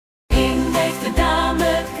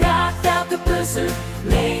deze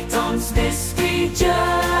Layton'S mystery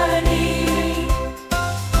journey.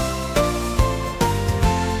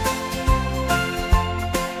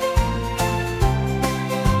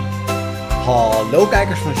 Hallo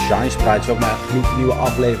kijkers van ShineSprites, welkom bij een gloednieuwe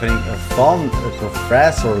aflevering van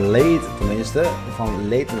Professor Layton, tenminste van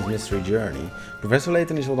Layton'S Mystery Journey. Professor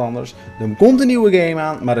Layton is wat anders, er komt een nieuwe game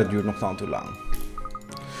aan, maar het duurt nog dan te lang.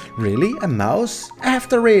 Really? A mouse?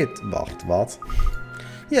 After it! Wacht, wat?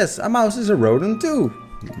 Yes, a mouse is a rodent too.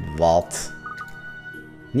 Wat?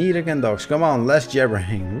 Neither can dogs, come on, let's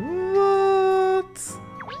jabbering. Wat?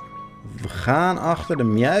 We gaan achter de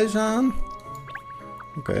muis aan?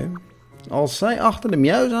 Oké. Als zij achter de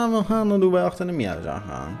muis aan wil gaan, dan doen wij achter de muis aan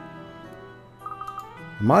gaan.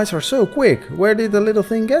 Mice are so quick. Where did the little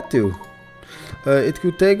thing get to? It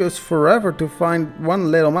could take us forever to find one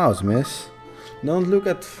little mouse, miss. Don't look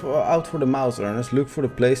out for the mouse, Ernest. Look for the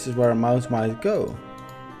places where a mouse might go.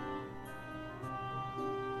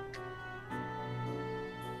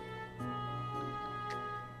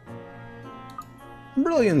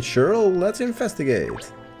 Brilliant, Cheryl. Let's investigate.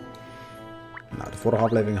 Nou, de vorige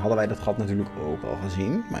aflevering hadden wij dat gat natuurlijk ook al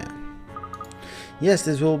gezien, maar ja. Yes,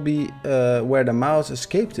 this will be where the mouse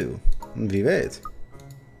escaped to. Wie weet.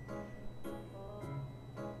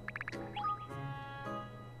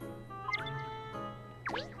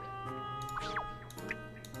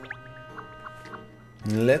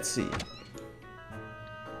 Let's see.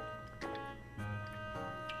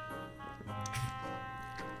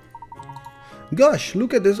 Gosh,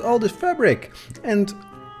 look at all this fabric and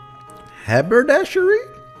haberdashery?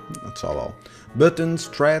 Dat zal wel. Buttons,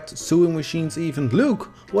 thread, sewing machines even. Look,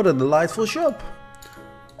 what a delightful shop.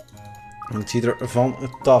 En het ziet er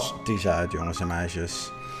fantastisch uit, jongens en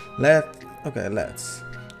meisjes. Let's.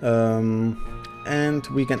 And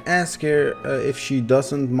we can ask her if she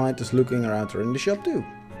doesn't mind us looking around her in the shop too.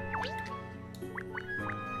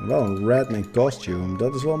 Wel, een Redman costume,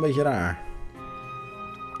 dat is wel een beetje raar.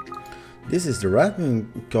 This is the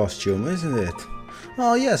Redman costume, isn't it?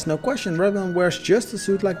 Oh yes, no question, Redman wears just a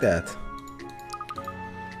suit like that.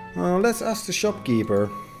 Let's ask the shopkeeper.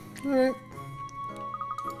 Alright.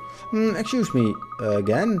 Excuse me,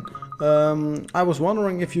 again. I was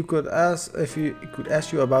wondering if he could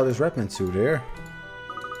ask you about his Redman suit here.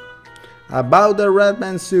 About the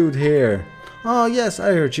Redman suit here. Oh yes,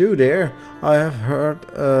 I heard you there. I have heard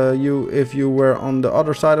you if you were on the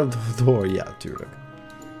other side of the door. Ja, tuurlijk.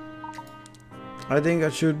 I think I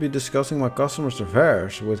should be discussing my customers'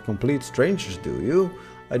 affairs with complete strangers, do you?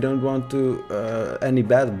 I don't want to any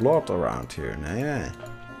bad blood around here. Nee.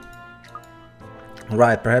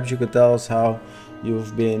 Right, perhaps you could tell us how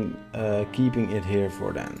you've been keeping it here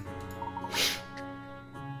for then.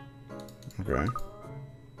 Okay.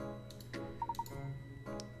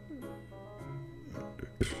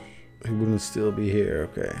 He wouldn't still be here,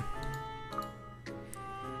 okay.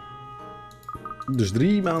 Dus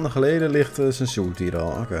 3 maanden geleden ligt zijn suit hier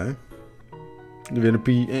al, oké. Weer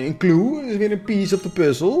een clue, er is weer een piece op de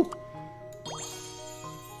puzzel.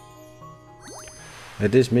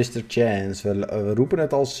 Het is Mr. Chance. We roepen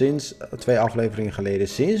het al sinds 2 afleveringen geleden.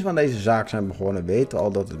 Sinds we aan deze zaak zijn begonnen, weten we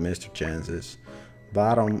al dat het Mr. Chance is.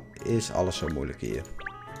 Waarom is alles zo moeilijk hier?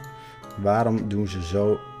 Waarom doen ze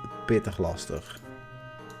zo pittig lastig?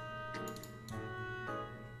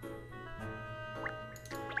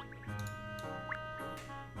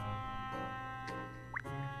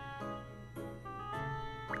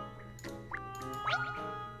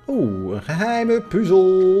 Oeh, een geheime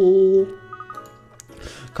puzzel.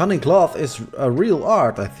 Cutting cloth is a real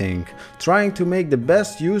art, I think. Trying to make the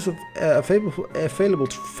best use of available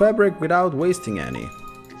fabric without wasting any.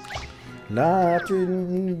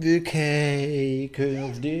 Laten we kijken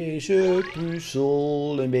of deze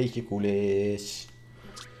puzzel een beetje cool is.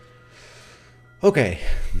 Oké.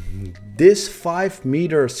 This 5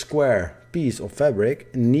 meter square piece of fabric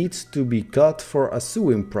needs to be cut for a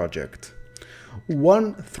sewing project.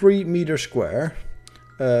 1 3 meter square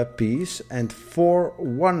piece and 4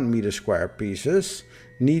 1 meter square pieces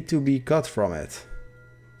need to be cut from it.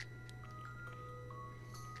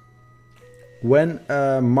 When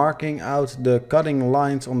marking out the cutting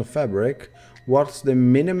lines on the fabric, what's the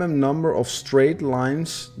minimum number of straight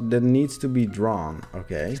lines that needs to be drawn?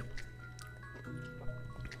 Okay.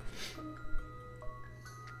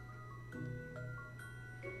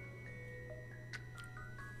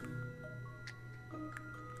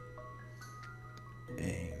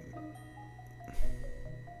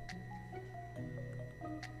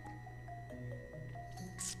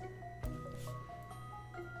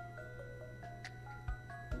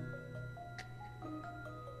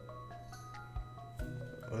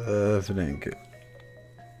 Even denken.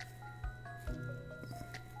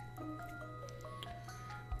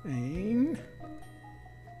 1,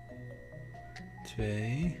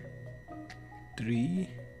 2, 3,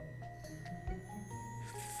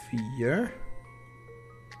 4.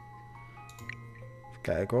 Even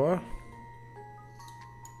kijken hoor.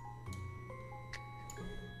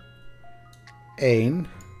 1,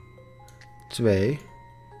 2,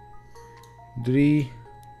 3,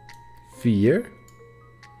 4.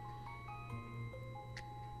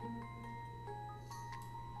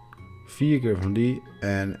 4 keer van die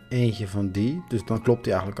en eentje van die. Dus dan klopt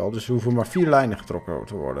die eigenlijk al. Dus er hoeven maar 4 lijnen getrokken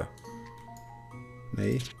te worden.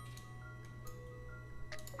 Nee.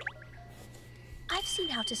 I've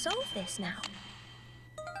seen how to solve this now.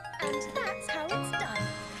 And that's how it's done.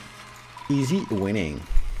 Easy winning.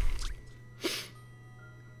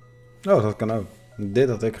 Oh, dat kan ook. Dit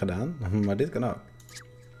had ik gedaan, maar dit kan ook.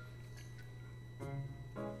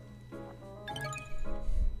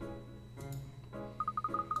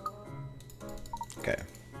 Oké.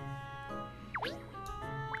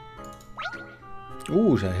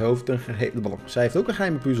 Oeh, zij heeft ook een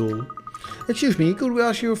geheime puzzel. Excuse me, could we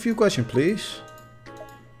ask you a few questions, please?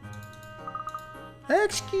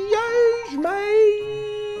 Excuse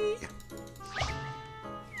me.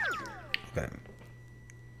 Oké.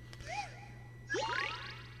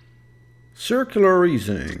 Circular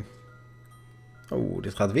reasoning. Oh,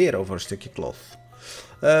 dit gaat weer over een stukje cloth.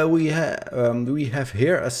 We have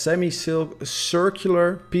here a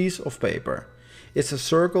semi-circular piece of paper. It's a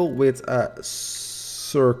circle with a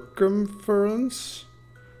circumference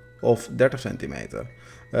of 30 centimeter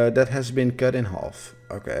that has been cut in half.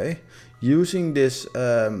 Okay. Using this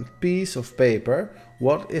piece of paper,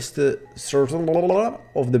 what is the circle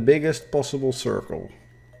of the biggest possible circle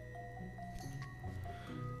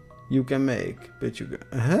you can make? But you can...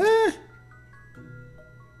 Huh?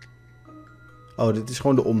 Oh, dit is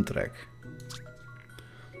gewoon de omtrek.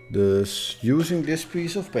 Dus, using this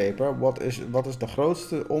piece of paper, wat is de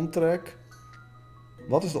grootste omtrek?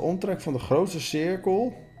 Wat is de omtrek van de grootste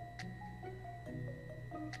cirkel?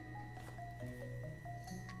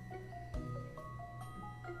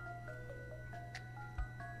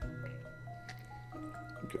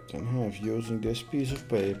 You can have, using this piece of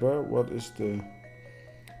paper, what is the...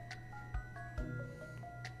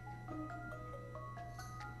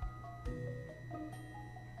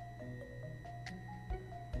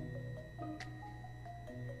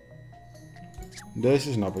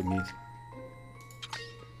 Deze snap ik niet.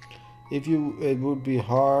 It would be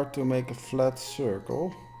hard to make a flat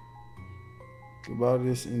circle. About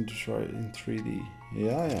this in 3D.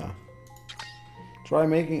 Yeah. Try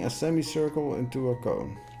making a semicircle into a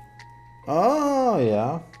cone. Oh,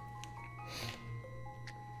 yeah.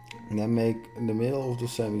 And then make the middle of the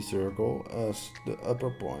semicircle as the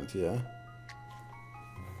upper point, yeah.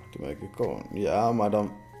 To make a cone. Ja, maar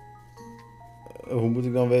dan... Hoe moet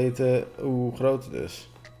ik dan weten hoe groot het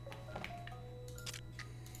is?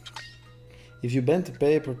 If you bend the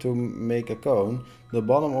paper to make a cone, the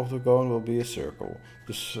bottom of the cone will be a circle.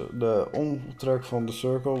 Dus de omtrek van de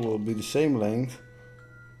circle will be the same length.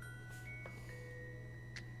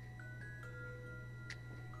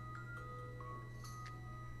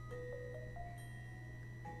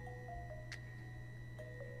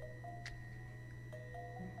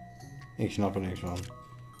 Ik snap er niks van.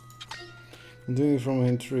 Doing from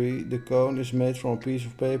hint 3, the cone is made from a piece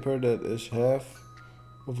of paper that is half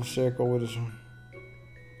of a circle with a...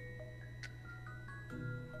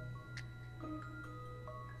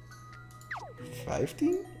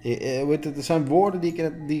 15? Er zijn woorden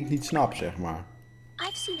die ik niet snap, zeg maar.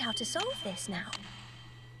 I've seen how to solve this now.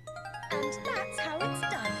 And that's how it's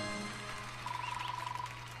done.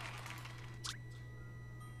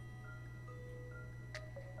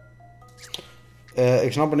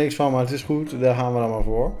 Ik snap er niks van, maar het is goed. Daar gaan we dan maar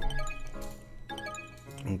voor.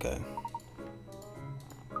 Oké.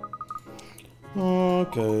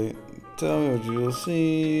 Tell me what you'll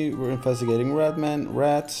see. We're investigating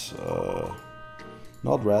rats.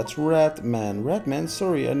 Not rats, Ratman,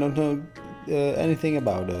 sorry, I don't know anything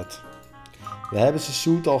about that. We hebben zijn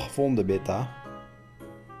suit al gevonden, Bitta.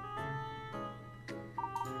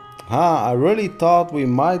 I really thought we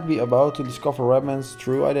might be about to discover Ratman's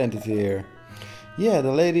true identity here. Yeah,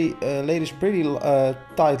 the lady's pretty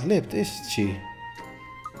tight-lipped, isn't she?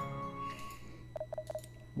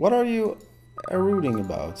 What are you rooting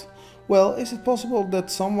about? Well, is it possible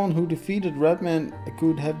that someone who defeated Ratman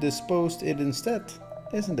could have disposed it instead?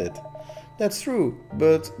 Isn't it? That's true,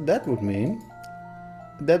 but that would mean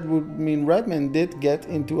Ratman did get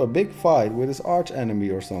into a big fight with his arch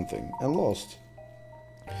enemy or something and lost.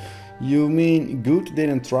 You mean good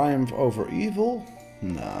didn't triumph over evil?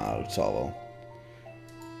 Nou, dat zal wel.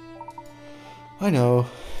 I know.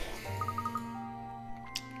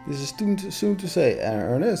 This is too soon to say,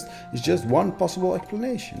 Ernest. It's just one possible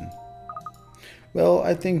explanation. Well,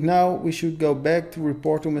 I think now we should go back to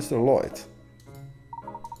report to Mr. Lloyd.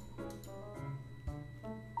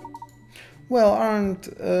 Well, aren't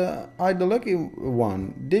I the lucky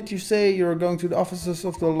one? Did you say you're going to the offices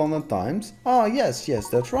of the London Times? Ah, yes,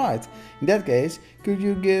 that's right. In that case, could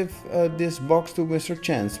you give this box to Mr.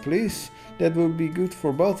 Chance, please? That would be good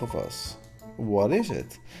for both of us. What is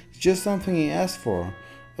it? It's just something he asked for.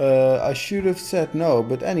 I should have said no,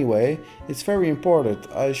 but anyway, it's very important.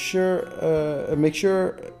 I make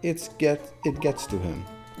sure it gets to him.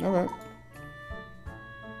 Okay.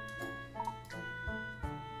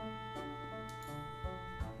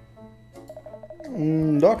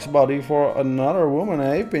 Dog's body for another woman,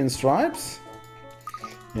 eh? Pinstripes?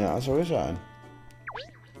 Ja, zo is hij.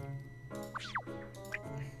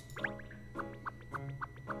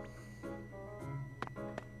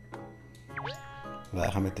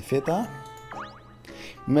 Wij gaan met de Vita.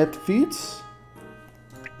 Met de fiets.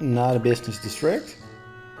 Naar de Business District.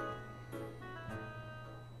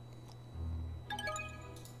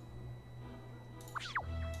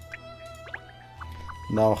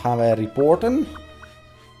 Nou gaan wij reporten.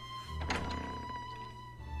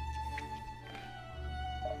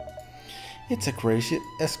 It's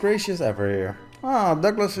as crazy as ever here. Ah,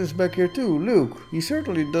 Douglas is back here too. Look, he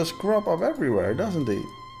certainly does crop up everywhere, doesn't he?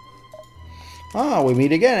 Ah, we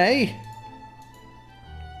meet again, eh?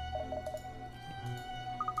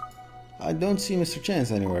 I don't see Mr.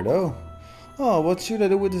 Chance anywhere though. Oh, what should I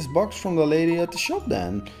do with this box from the lady at the shop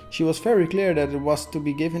then? She was very clear that it was to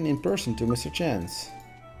be given in person to Mr. Chance.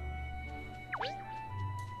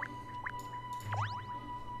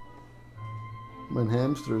 Mijn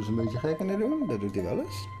hamster is een beetje gek aan het doen, dat doet hij wel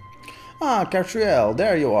eens. Ah, Catriel,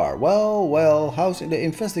 there you are. Well, how's the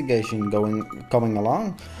investigation coming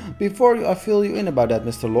along? Before I fill you in about that,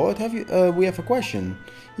 Mr. Lloyd, we have a question.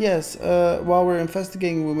 Yes, while we're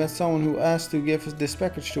investigating, we met someone who asked to give this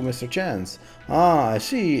package to Mr. Chance. Ah, I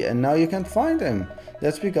see, and now you can't find him.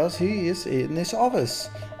 That's because he is in his office.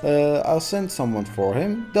 I'll send someone for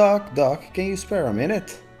him. Doc, can you spare a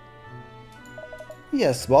minute?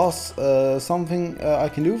 Yes, boss. Something I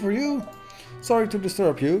can do for you? Sorry to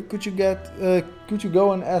disturb you. Could you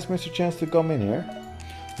go and ask Mr. Chance to come in here?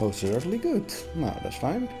 Oh, certainly good. No, that's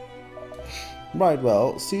fine. Right,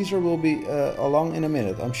 well, Caesar will be along in a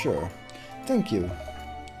minute, I'm sure. Thank you.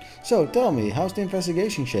 So, tell me, how's the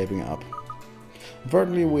investigation shaping up?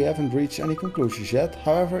 Unfortunately, we haven't reached any conclusions yet.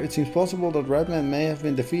 However, it seems possible that Redman may have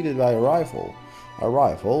been defeated by a rival. A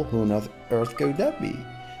rival? Who on earth could that be?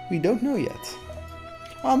 We don't know yet.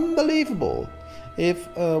 Unbelievable! If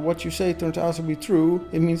what you say turns out to be true,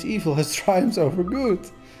 it means evil has triumphed over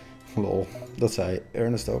good. Lol, dat zei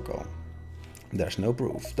Ernest ook al. There's no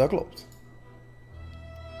proof. Dat klopt.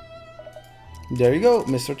 There you go,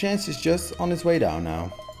 Mr. Chance is just on his way down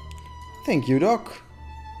now. Thank you, Doc.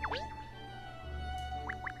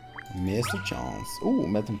 Mr. Chance. Oeh,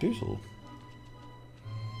 met een puzzel.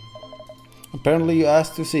 Apparently you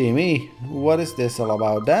asked to see me. What is this all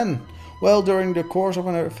about then? Well, during the course of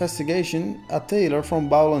an investigation, a tailor from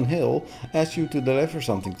Bowlen Hill asked you to deliver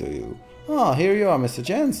something to you. Ah, here you are, Mr.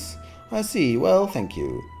 Chance. I see. Well, thank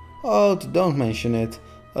you. Oh, don't mention it.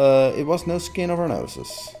 It was no skin of our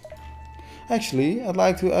noses. Actually, I'd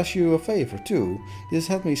like to ask you a favor too. This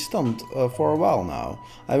had me stumped for a while now.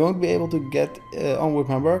 I won't be able to get on with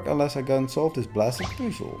my work unless I can solve this blasted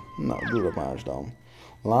puzzel. Nou, doe dat maar eens dan.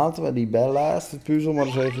 Laten we die belaste puzzel maar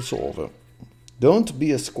eens even solven. Don't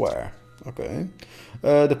be a square. Okay.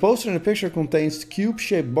 The poster in the picture contains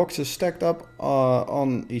cube-shaped boxes stacked up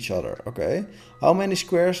on each other. Okay. How many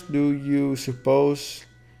squares do you suppose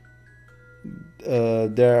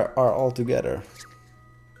there are altogether?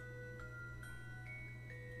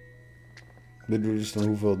 Bedoel je dus dan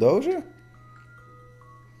hoeveel dozen?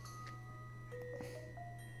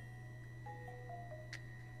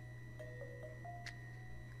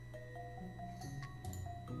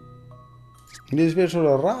 Dit is weer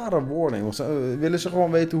zo'n rare wording. Willen ze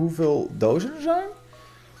gewoon weten hoeveel dozen er zijn?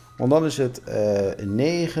 Want dan is het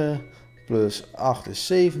 9 plus 8 is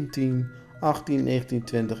 17, 18, 19,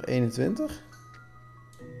 20, 21.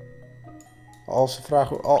 Als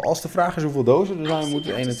de vraag is hoeveel dozen er zijn, moet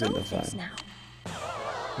het 21 zijn.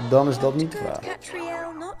 Dan is dat niet de vraag.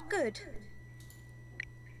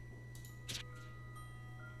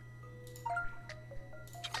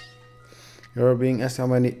 You're being asked how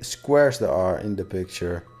many squares there are in the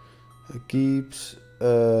picture. Keeps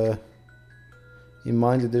in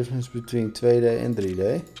mind the difference between 2D and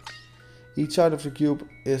 3D. Each side of the cube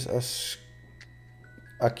is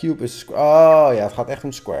A cube is... Oh ja, het gaat echt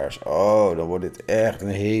om squares. Oh, dan wordt dit echt een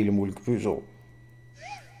hele moeilijke puzzel.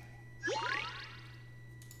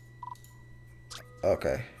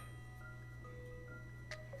 Oké.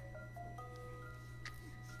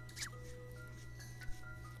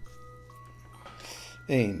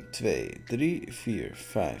 Eén, 2, 3, 4,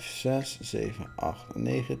 5, 6, 7, 8,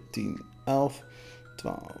 9, 10, 11,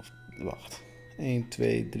 12. Wacht. 1,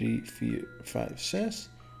 2, 3, 4, 5, 6.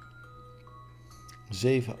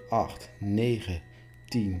 7, 8, 9,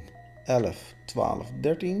 10, 11, 12,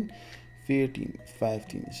 13, 14,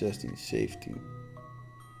 15, 16, 17,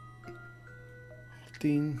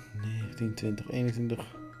 18, 19, 20, 21.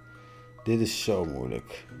 Dit is zo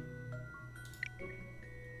moeilijk.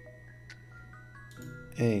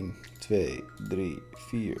 1, 2, 3,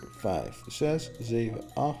 4, 5, 6,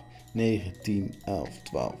 7, 8, 9, 10, 11,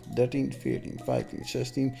 12, 13, 14, 15,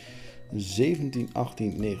 16, 17,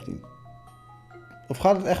 18, 19. Of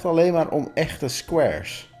gaat het echt alleen maar om echte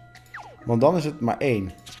squares? Want dan is het maar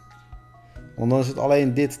 1. Want dan is het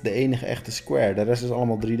alleen dit de enige echte square. De rest is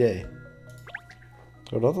allemaal 3D.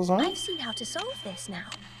 Zou dat al zijn? I've seen how to solve this now.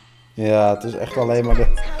 Ja, het is echt alleen maar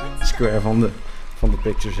de square van de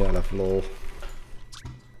picture zelf, lol.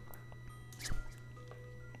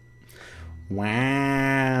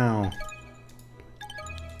 Wow.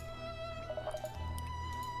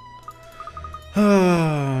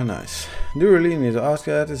 Nice. Do you really need to ask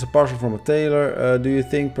that? It's a parcel from a tailor. Do you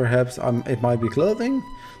think perhaps it might be clothing?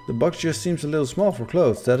 The box just seems a little small for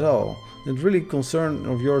clothes, that's all. It's really concern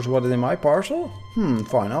of yours what is in my parcel?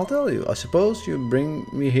 Fine, I'll tell you. I suppose you bring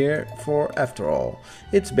me here for after all.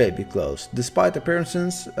 It's baby clothes. Despite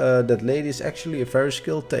appearances, that lady is actually a very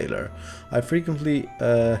skilled tailor. I frequently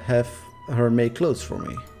have her make clothes for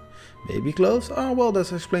me. Baby clothes? Oh, well,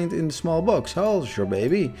 that's explained in the small box. How old is your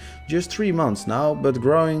baby? Just 3 months now, but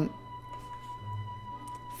growing...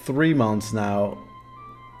 3 months now.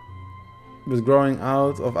 But growing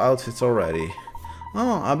out of outfits already.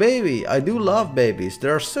 Oh, a baby. I do love babies.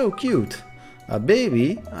 They're so cute. A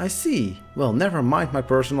baby? I see. Well, never mind my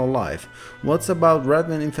personal life. What's about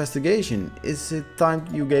Redman investigation? Is it time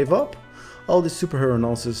you gave up? All this superhero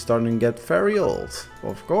nonsense is starting to get very old.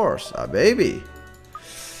 Of course, a baby.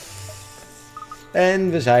 En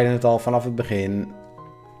we zeiden het al vanaf het begin.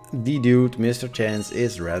 Die dude, Mr. Chance,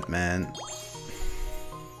 is Redman.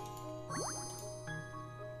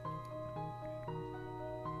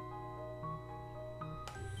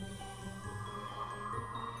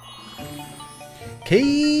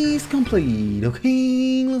 Case complete.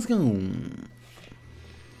 Okay, let's go.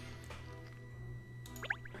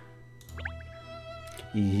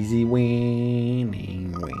 Easy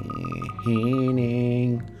winning.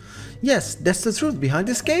 Yes, that's the truth behind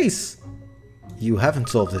this case. You haven't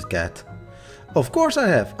solved it, Cat. Of course I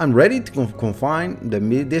have. I'm ready to confine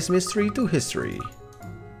this mystery to history.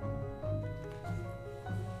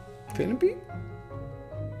 Filmpje?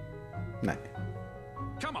 Nee.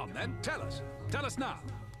 Come on then, tell us. Tell us now.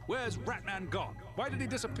 Where's Ratman gone? Why did he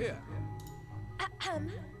disappear?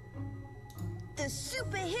 The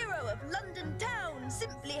superhero of London town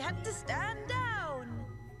simply had to stand down.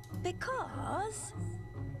 Because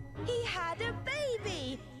he had a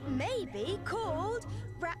baby, maybe called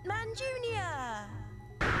Ratman Jr.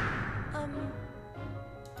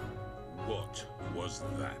 What was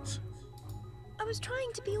that? I was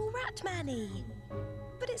trying to be all Ratman-y,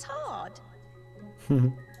 but it's hard.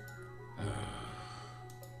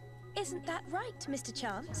 Isn't that right, Mr.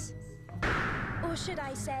 Chance? Or should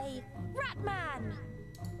I say, Ratman?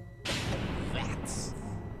 Rats.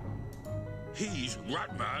 He's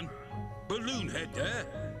Ratman. Balloon head there.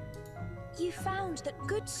 You found that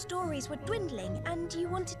good stories were dwindling and you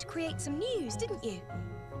wanted to create some news, didn't you?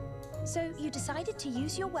 So you decided to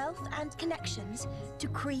use your wealth and connections to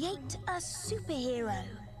create a superhero.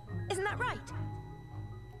 Isn't that right?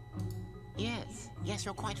 Yes,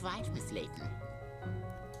 you're quite right, Miss Layton.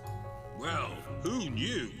 Well, who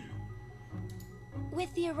knew?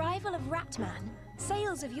 With the arrival of Ratman,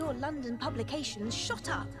 sales of your London publications shot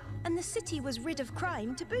up and the city was rid of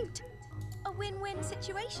crime to boot. A win-win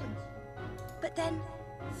situation. But then,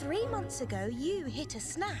 3 months ago, you hit a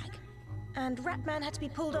snag, and Ratman had to be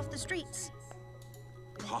pulled off the streets.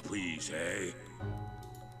 Puppies, eh?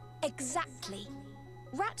 Exactly.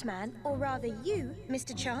 Ratman, or rather you,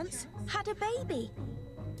 Mr. Chance, had a baby.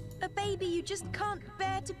 A baby you just can't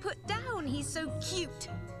bear to put down, he's so cute.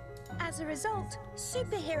 As a result,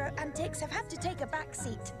 superhero antics have had to take a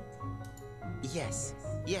backseat. Yes,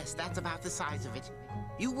 that's about the size of it.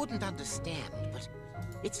 You wouldn't understand, but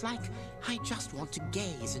it's like I just want to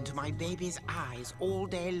gaze into my baby's eyes all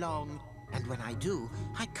day long. And when I do,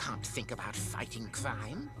 I can't think about fighting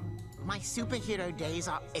crime. My superhero days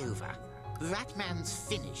are over. Ratman's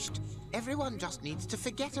finished. Everyone just needs to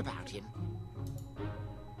forget about him.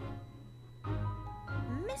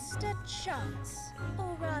 Mr. Chance,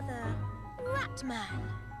 or rather, Ratman.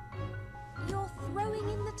 You're throwing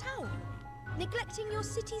in the towel, neglecting your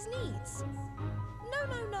city's needs. No,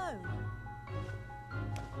 no, no.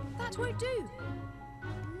 That won't do.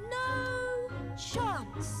 No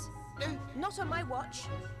chance. Not on my watch.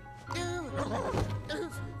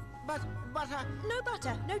 But butter. No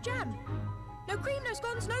butter, no jam. No cream, no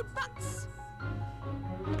scones, no buts.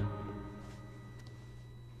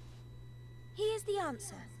 Here's the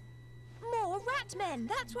answer. More Ratmen,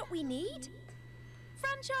 that's what we need.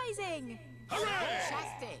 Franchising.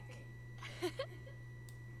 Fantastic.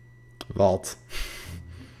 Wat?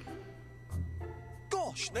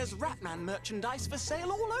 Gosh, there's Ratman merchandise for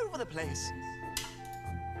sale all over the place.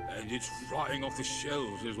 And it's flying off the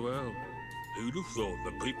shelves as well. Who'd have thought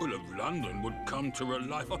the people of London would come to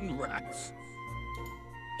rely on rats?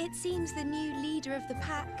 It seems the new leader of the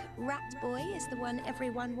pack, Rat Boy, is the one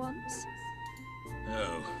everyone wants.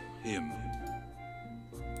 Oh, him.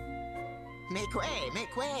 Make way,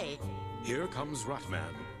 make way. Here comes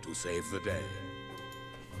Ratman to save the day.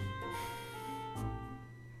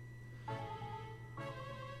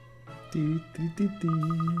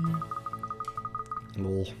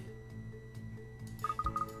 Lol.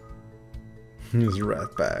 Dit is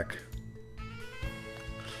Rat Pack.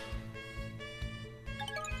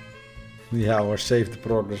 Ja hoor, save the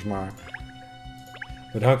progress maar.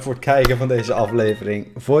 Bedankt voor het kijken van deze aflevering.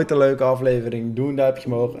 Vond je het een leuke aflevering? Doe een duimpje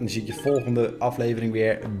omhoog. En dan zie ik je volgende aflevering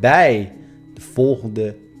weer bij de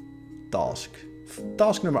volgende task.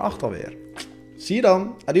 Task nummer 8 alweer. Zie je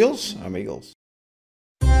dan. Adios, amigos.